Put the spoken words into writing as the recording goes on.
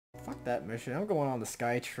Fuck that mission. I'm going on the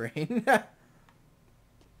sky train.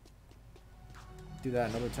 Do that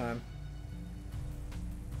another time.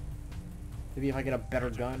 Maybe if I get a better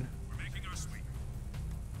gun.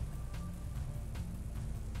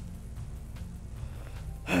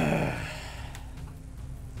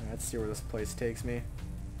 Let's see where this place takes me.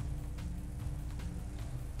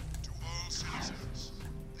 To all citizens,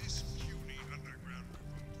 this puny underground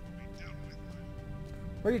revolt will be dealt with.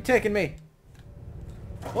 Where are you taking me?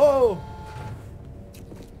 Whoa!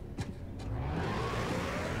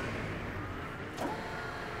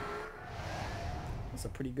 That's a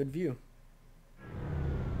pretty good view.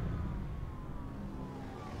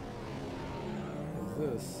 What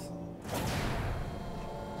is this?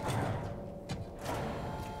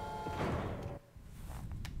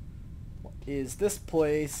 What is this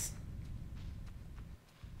place?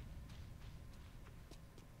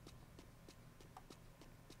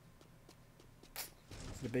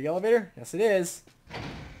 Is it a big elevator? Yes, it is.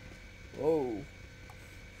 Whoa.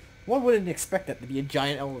 One wouldn't expect that to be a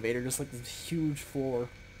giant elevator, just like this huge floor.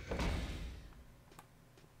 God,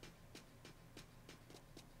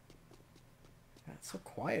 it's so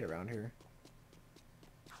quiet around here.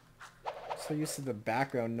 So used to the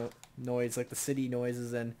background noise, like the city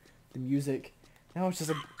noises and the music. Now it's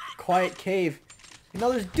just a quiet cave. And now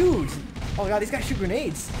there's dudes! Oh god, these guys shoot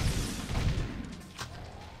grenades!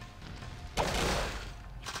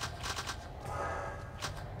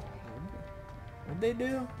 What'd they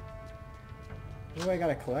do? What do I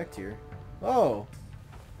gotta collect here? Oh!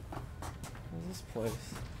 What's this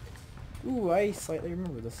place? Ooh, I slightly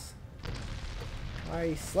remember this.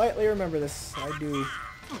 I slightly remember this. I do.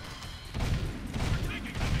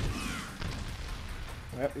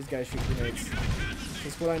 Yep, these guys shoot grenades.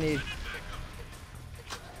 That's what I need.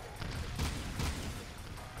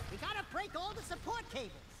 We gotta break all the support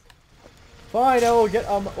cables. Fine, I will get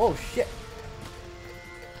oh shit.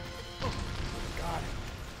 God.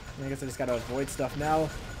 I guess I just gotta avoid stuff now.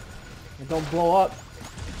 And don't blow up.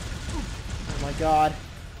 Oh my god.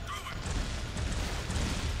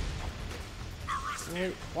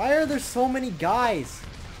 Wait, why are there so many guys?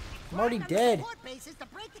 I'm already dead. Support bases to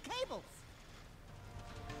break the cables.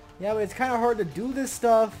 Yeah, but it's kind of hard to do this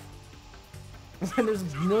stuff when there's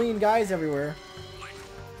a million guys everywhere.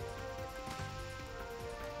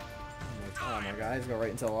 Oh my god, I just go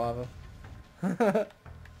right into the lava. We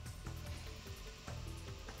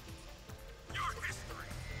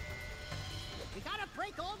gotta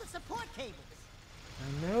break all the support cables.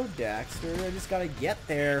 I know, Daxter. I just gotta get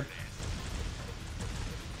there.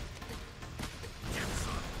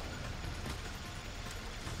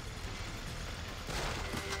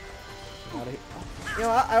 You know,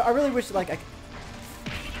 I really wish, like,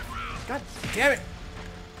 God damn it!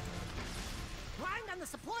 Grind on the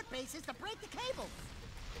support bases to break the cables.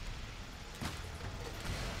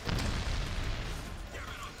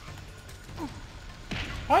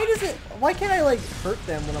 Why can't I, like, hurt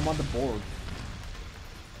them when I'm on the board?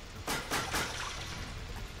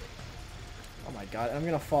 Oh my god, I'm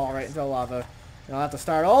gonna fall right into the lava. And I'll have to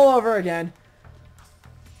start all over again.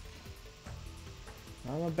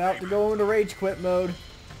 I'm about to go into rage quit mode.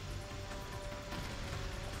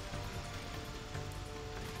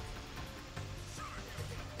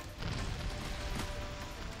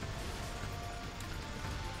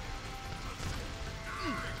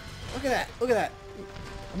 Look at that. Look at that.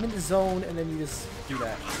 I'm in the zone and then you just do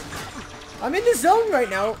that. I'm in the zone right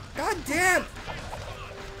now. God damn.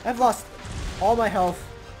 I've lost all my health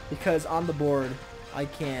because on the board I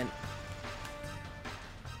can't.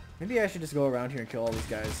 Maybe I should just go around here and kill all these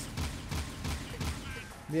guys.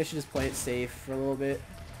 Maybe I should just play it safe for a little bit.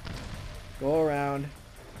 Go around,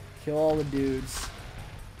 kill all the dudes.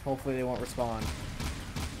 Hopefully they won't respawn.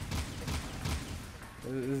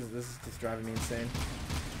 This is just driving me insane.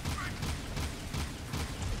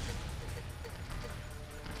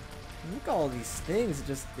 Look at all these things,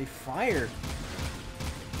 they fire.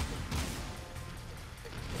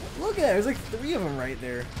 Look at that, there's like 3 of them right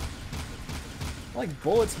there. Like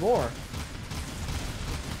bullets more.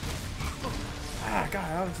 Ah, god,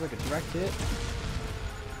 that was like a direct hit.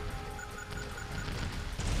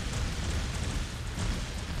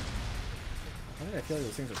 Why did I feel like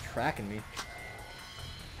those things are tracking me?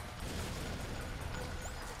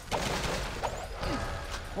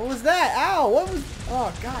 What was that? Ow! What was...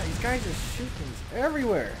 Oh god, these guys are shooting things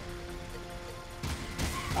everywhere.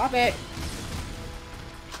 Stop it!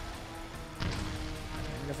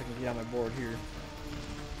 I guess I can get on my board here.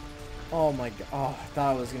 Oh my god. Oh, I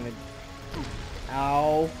thought I was gonna...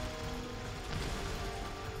 Ow.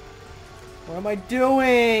 What am I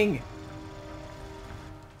doing?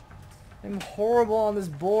 I'm horrible on this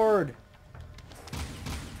board.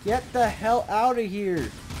 Get the hell out of here.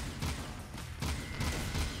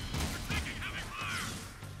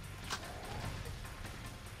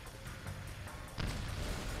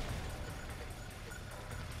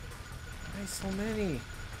 Why so many?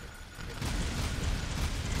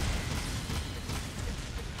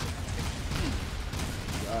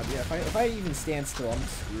 God, yeah, if I even stand still, I'm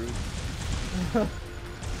screwed.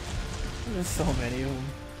 There's so many of them.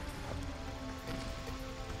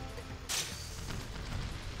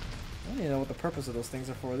 I don't even know what the purpose of those things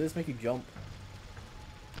are for. They just make you jump.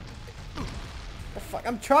 Oh, fuck,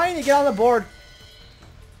 I'm trying to get on the board.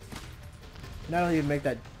 And I don't even make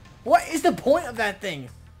that. What is the point of that thing?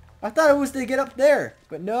 I thought it was to get up there,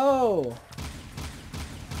 but no.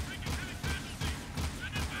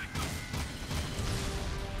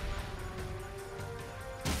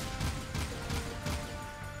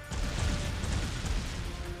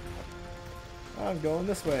 I'm going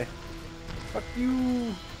this way. Fuck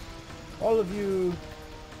you. All of you.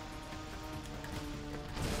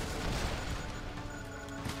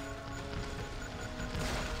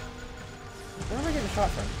 Where am I getting shot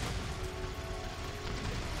from?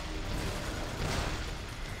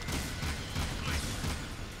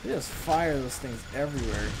 They just fire those things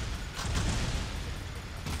everywhere.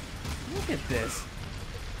 Look at this.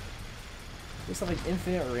 They just have like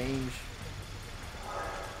infinite range.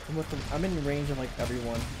 I'm in range of like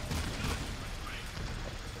everyone.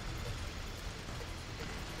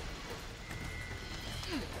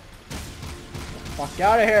 Fuck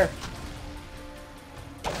out of here!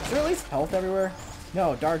 Is there at least health everywhere?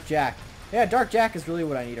 No, Dark Jack. Yeah, Dark Jack is really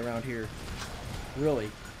what I need around here.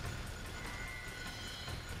 Really.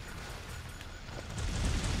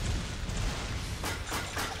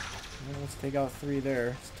 Well, let's take out 3 there.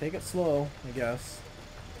 Let's take it slow, I guess.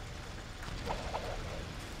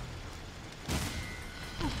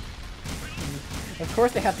 Of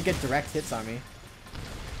course they have to get direct hits on me.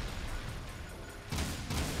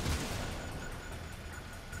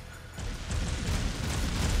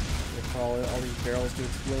 Wait for all these barrels to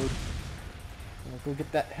explode. I'll go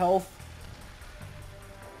get that health.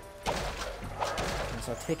 And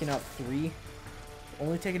so I've taken out 3.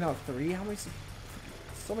 Only taken out 3? How many?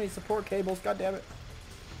 So many support cables, god damn it.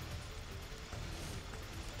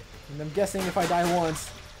 And I'm guessing if I die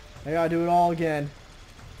once, I gotta do it all again.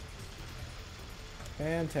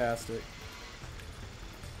 Fantastic.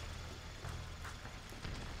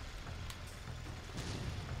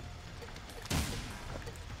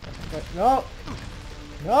 No!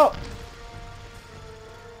 No!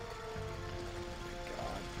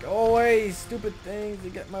 God, go away, stupid things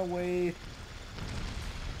that get in my way.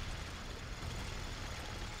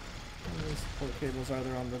 How many support cables are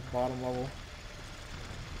there on the bottom level?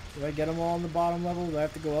 Did I get them all on the bottom level? Do I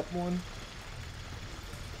have to go up one?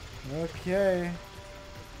 Okay.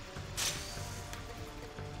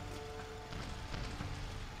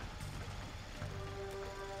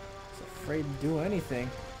 Afraid to do anything.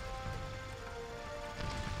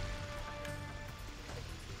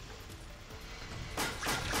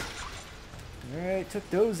 Alright, took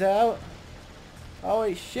those out.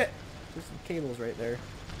 Holy shit! There's some cables right there.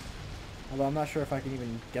 Although I'm not sure if I can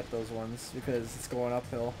even get those ones because it's going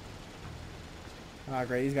uphill. Ah,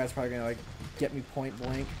 great. These guys are probably gonna like get me point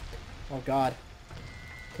blank. Oh god.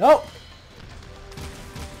 No!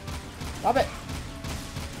 Stop it!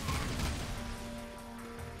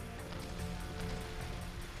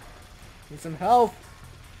 Need some health!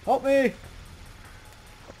 Help me!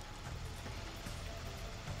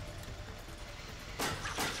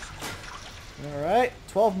 Alright,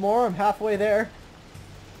 12 more, I'm halfway there.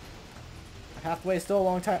 Halfway is still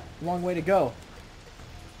a long way to go.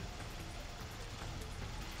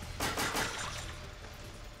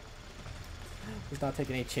 He's not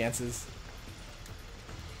taking any chances.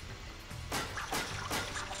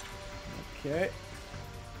 Okay.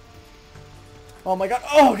 Oh my god,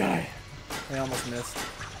 oh god! I almost missed.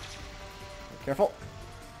 Careful.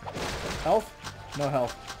 Health? No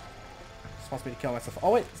health. Just wants me to kill myself.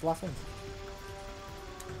 Oh wait, it's the last one.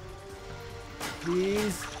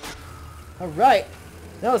 Please. Alright.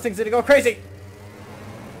 Now this thing's gonna go crazy.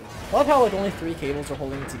 I love how like only 3 cables are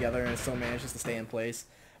holding it together and it still manages to stay in place.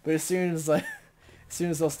 But as soon as like as soon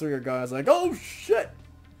as those 3 are gone, I was like, oh shit!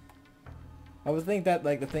 I would think that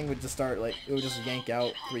like the thing would just start like it would just yank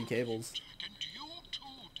out 3 cables.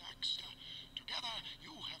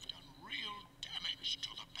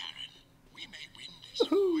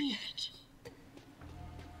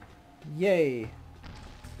 Yay!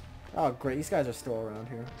 Oh great, these guys are still around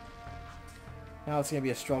here. Now it's gonna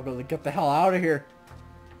be a struggle to get the hell out of here.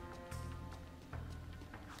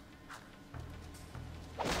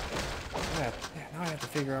 now I have to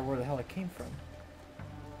figure out where the hell it came from.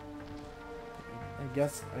 I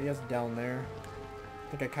guess down there.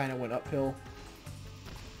 I think I kind of went uphill.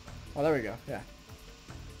 Oh, there we go. Yeah.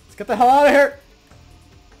 Let's get the hell out of here!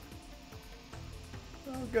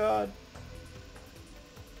 Oh god.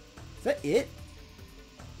 Is that it?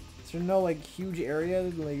 Is there no like huge area?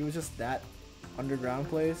 Like it was just that underground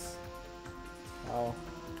place? Oh.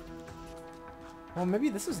 Well, maybe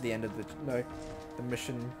this is the end of the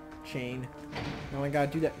mission chain. Now I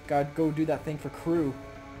gotta do that. Gotta go do that thing for crew.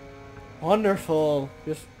 Wonderful.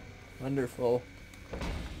 Just wonderful.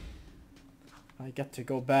 I get to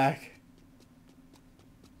go back.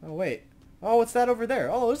 Oh wait. Oh, what's that over there?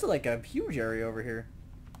 Oh, this is like a huge area over here.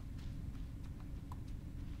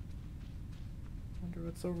 Wonder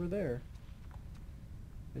what's over there.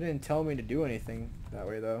 They didn't tell me to do anything that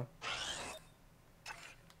way though.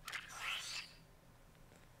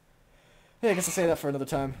 Yeah, I guess I'll say that for another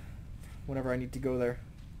time. Whenever I need to go there.